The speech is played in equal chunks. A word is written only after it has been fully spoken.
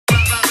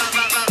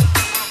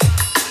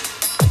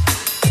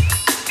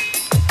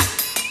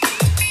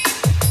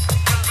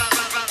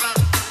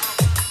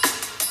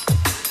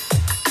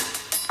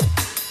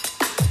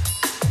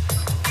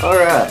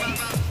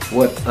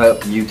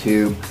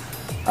YouTube.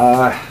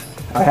 I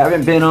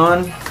haven't been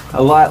on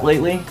a lot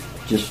lately,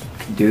 just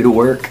due to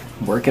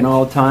working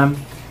all the time.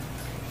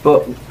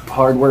 But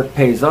hard work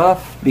pays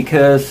off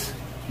because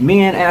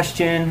me and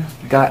Ashton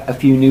got a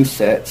few new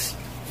sets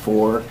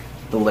for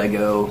the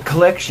Lego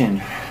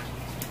collection.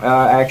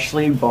 I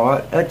actually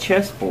bought a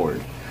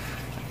chessboard,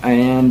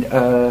 and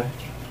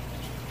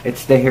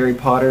it's the Harry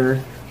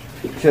Potter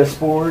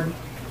chessboard.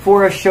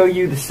 Before I show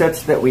you the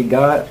sets that we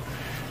got,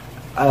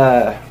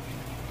 go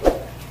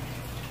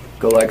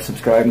like,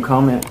 subscribe, and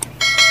comment.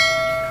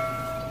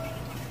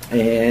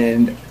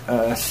 And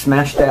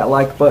smash that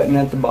like button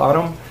at the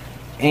bottom.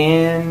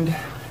 And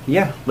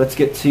yeah, let's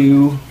get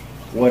to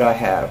what I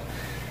have.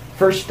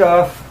 First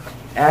off,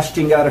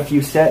 Ashton got a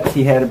few sets.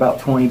 He had about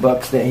 20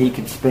 bucks that he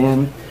could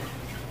spend.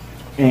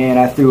 And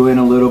I threw in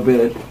a little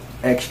bit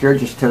extra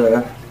just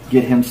to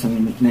get him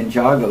some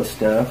Ninjago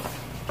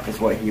stuff, is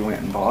what he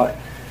went and bought.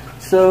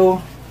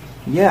 So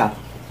yeah,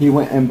 he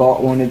went and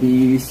bought one of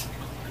these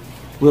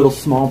little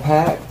small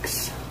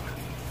packs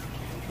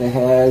that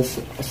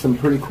has some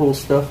pretty cool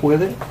stuff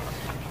with it.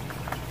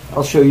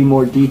 I'll show you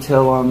more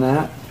detail on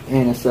that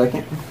in a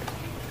second.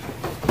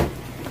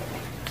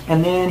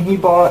 And then he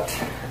bought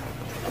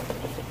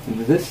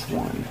this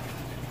one.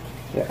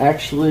 It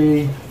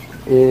actually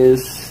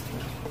is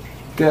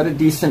got a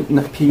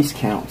decent piece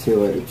count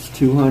to it. It's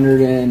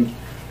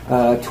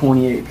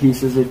 228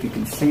 pieces, if you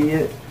can see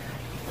it.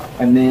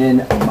 And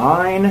then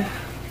mine,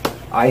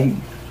 I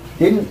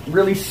didn't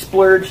really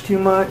splurge too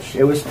much.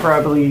 It was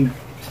probably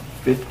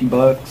 50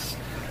 bucks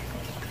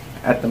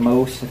at the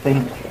most, I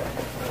think.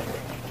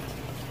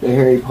 The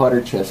Harry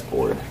Potter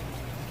chessboard.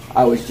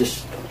 I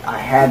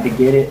had to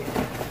get it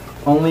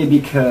only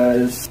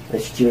because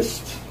it's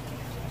just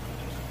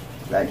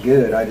that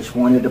good. I just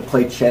wanted to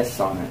play chess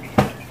on it.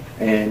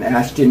 And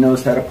Ashton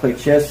knows how to play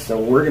chess, so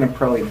we're gonna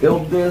probably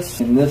build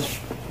this in this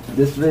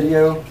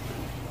video,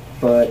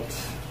 but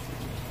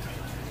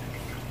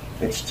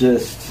it's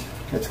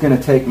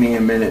gonna take me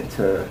a minute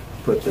to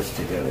put this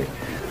together.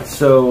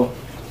 So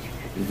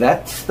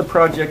that's the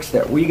projects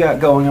that we got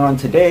going on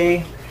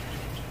today,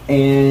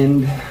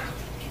 and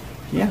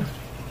yeah,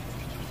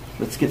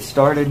 let's get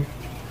started.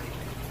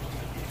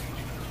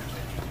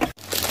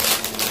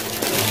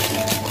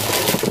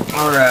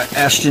 Alright,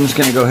 Ashton's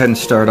gonna go ahead and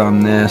start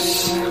on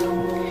this.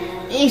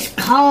 It's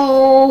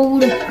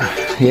cold.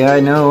 Yeah, I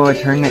know, I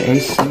turned the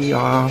AC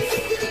off.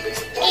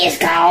 It's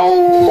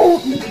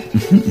cold.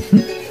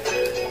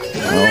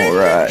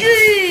 Alright.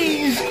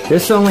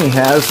 This only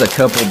has a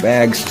couple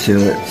bags to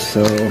it,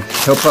 so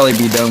he'll probably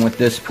be done with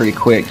this pretty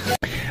quick.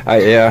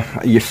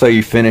 Yeah, so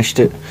you finished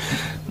it.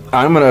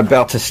 I'm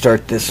about to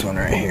start this one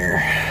right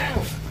here.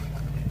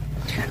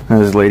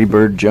 Is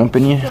Ladybird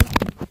jumping you?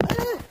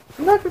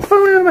 Knock the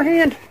phone out of my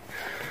hand.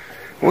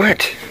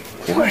 What?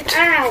 What?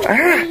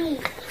 Ah.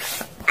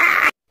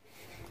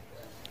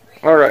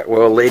 Alright,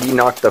 well, Lady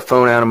knocked the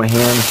phone out of my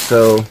hand,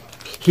 so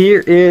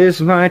here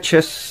is my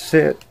chess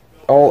set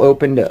all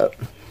opened up.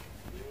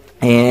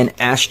 And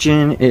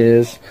Ashton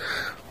is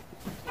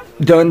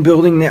done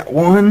building that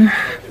one.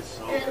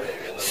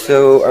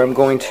 So I'm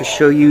going to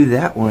show you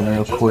that one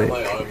real quick.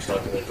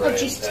 Oh,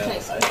 Jesus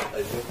Christ.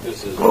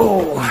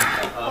 Oh.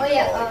 Oh,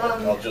 yeah,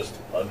 I'll just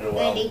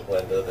underwhelm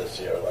Linda this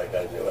year like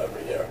I do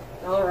every year.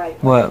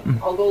 Alright. What?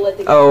 I'll go let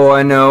the Oh,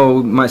 I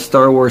know. My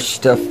Star Wars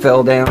stuff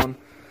fell down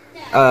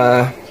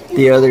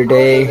the other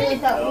day.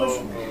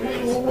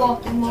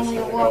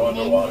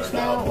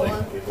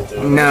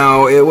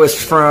 No, it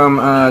was from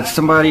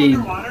somebody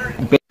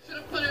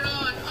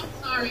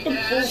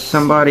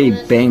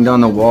banged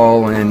on the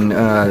wall, and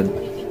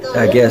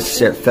I guess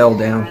it fell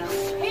down.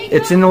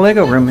 It's in the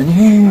Lego room in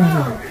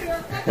here.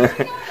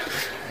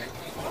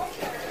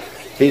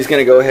 He's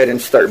gonna go ahead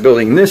and start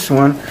building this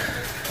one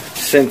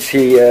since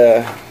he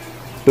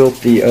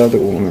built the other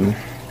one.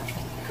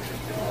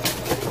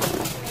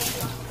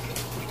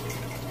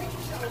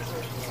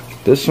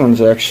 This one's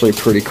actually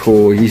pretty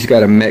cool. He's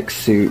got a mech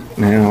suit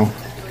now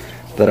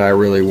that I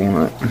really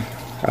want.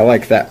 I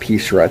like that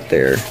piece right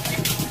there.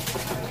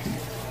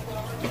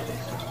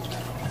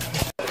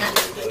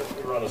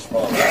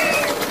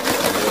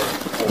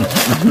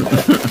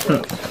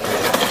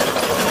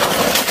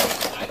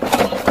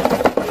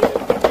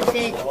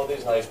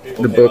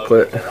 The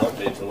booklet.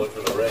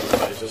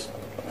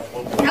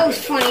 That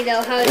was funny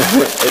though, how it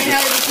was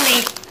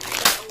funny.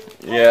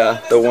 Yeah,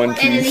 the one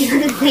piece. And then the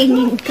other thing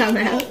didn't come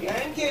out.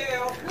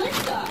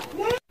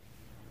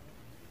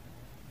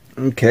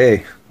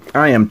 Okay,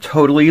 I am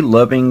totally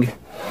loving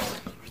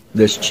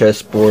this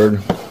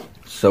chessboard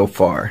so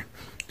far.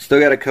 Still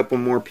got a couple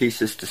more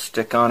pieces to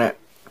stick on it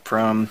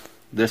from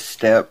this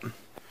step,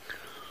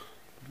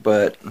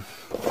 but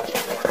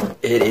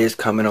it is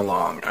coming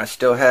along. I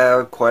still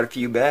have quite a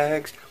few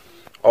bags,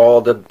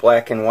 all the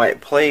black and white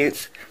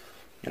plates,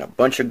 and a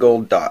bunch of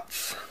gold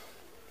dots.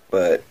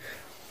 But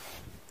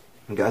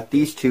I got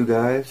these two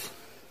guys.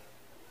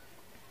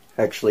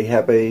 Actually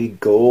have a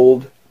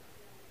gold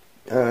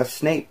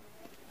Snape.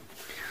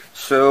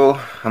 So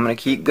I'm gonna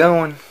keep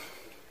going.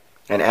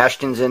 And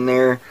Ashton's in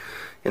there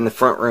in the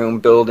front room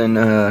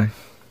building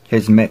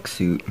his mech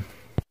suit.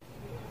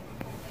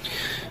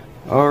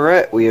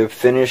 Alright, we have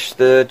finished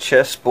the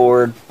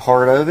chessboard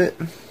part of it.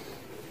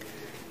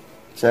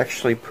 It's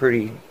actually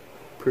pretty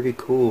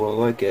cool.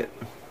 I like it.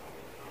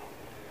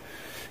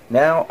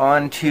 Now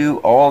on to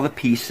all the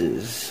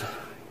pieces.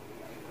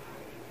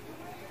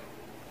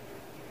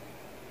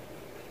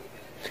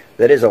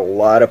 That is a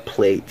lot of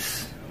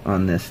plates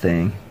on this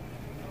thing.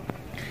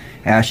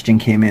 Ashton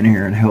came in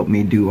here and helped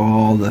me do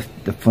all the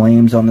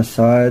flames on the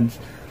sides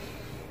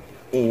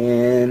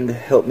and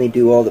helped me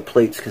do all the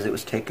plates because it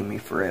was taking me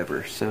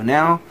forever. So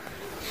now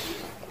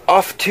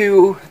off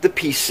to the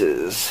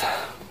pieces.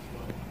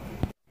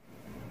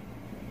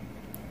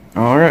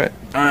 Alright,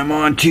 I'm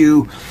on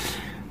to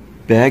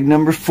bag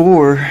number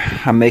 4.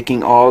 I'm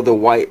making all the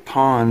white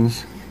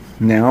pawns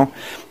now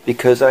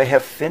because I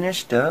have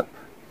finished up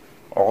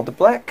all the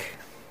black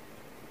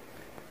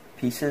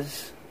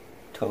pieces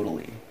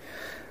totally.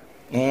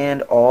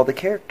 And all the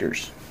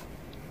characters.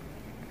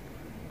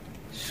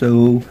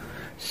 So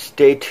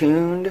stay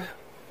tuned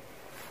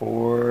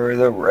for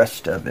the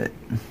rest of it.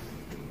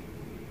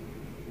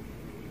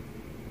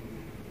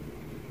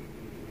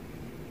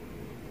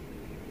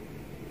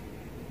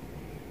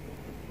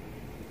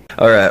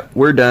 Alright,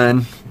 we're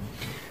done.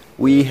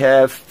 We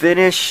have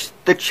finished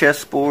the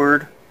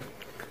chessboard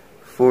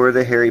for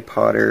the Harry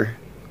Potter.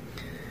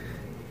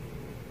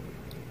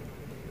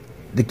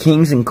 The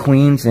kings and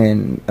queens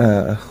and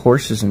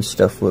horses and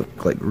stuff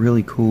look like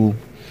really cool.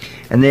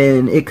 And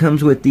then it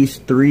comes with these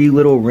 3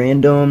 little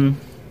random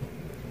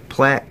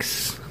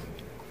plaques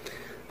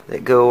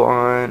that go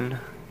on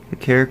the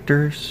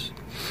characters.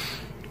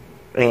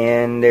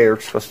 And they're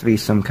supposed to be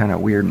some kind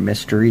of weird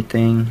mystery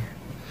thing.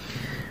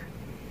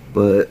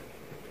 But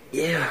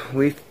yeah,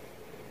 we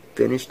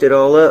finished it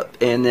all up.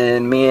 And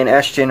then me and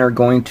Ashton are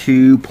going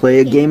to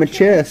play a game of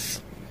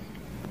chess.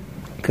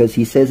 Because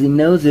he says he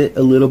knows it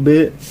a little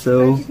bit,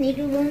 so... I just need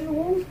to learn the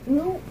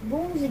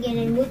rules again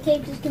and what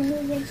characters can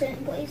move in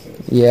certain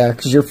places. Yeah,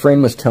 because your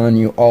friend was telling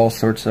you all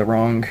sorts of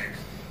wrong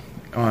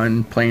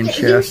on playing chess.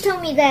 He was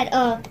telling me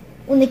that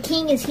when the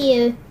king is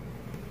here,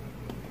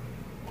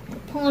 the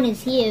pawn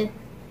is here,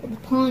 but the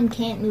pawn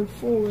can't move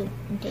forward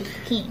and take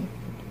the king.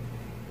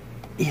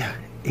 Yeah,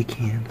 it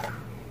can.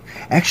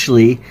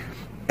 Actually,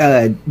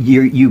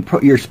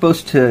 you're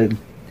supposed to,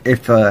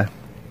 if...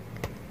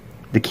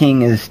 the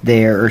king is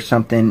there or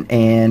something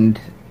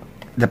and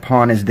the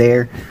pawn is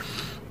there,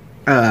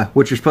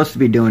 what you're supposed to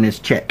be doing is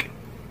check.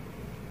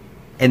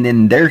 And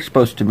then they're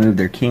supposed to move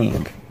their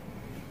king,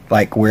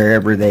 like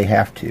wherever they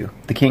have to.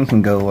 The king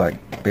can go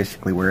like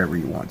basically wherever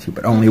you want to,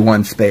 but only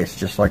one space,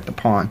 just like the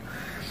pawn.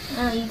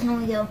 Oh, you can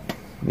only go.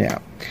 Yeah.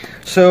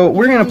 So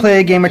we're going to play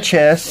a game of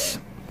chess.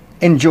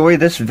 Enjoy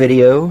this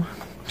video.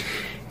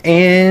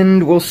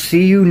 And we'll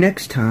see you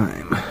next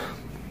time.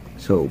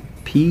 So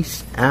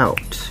peace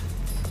out.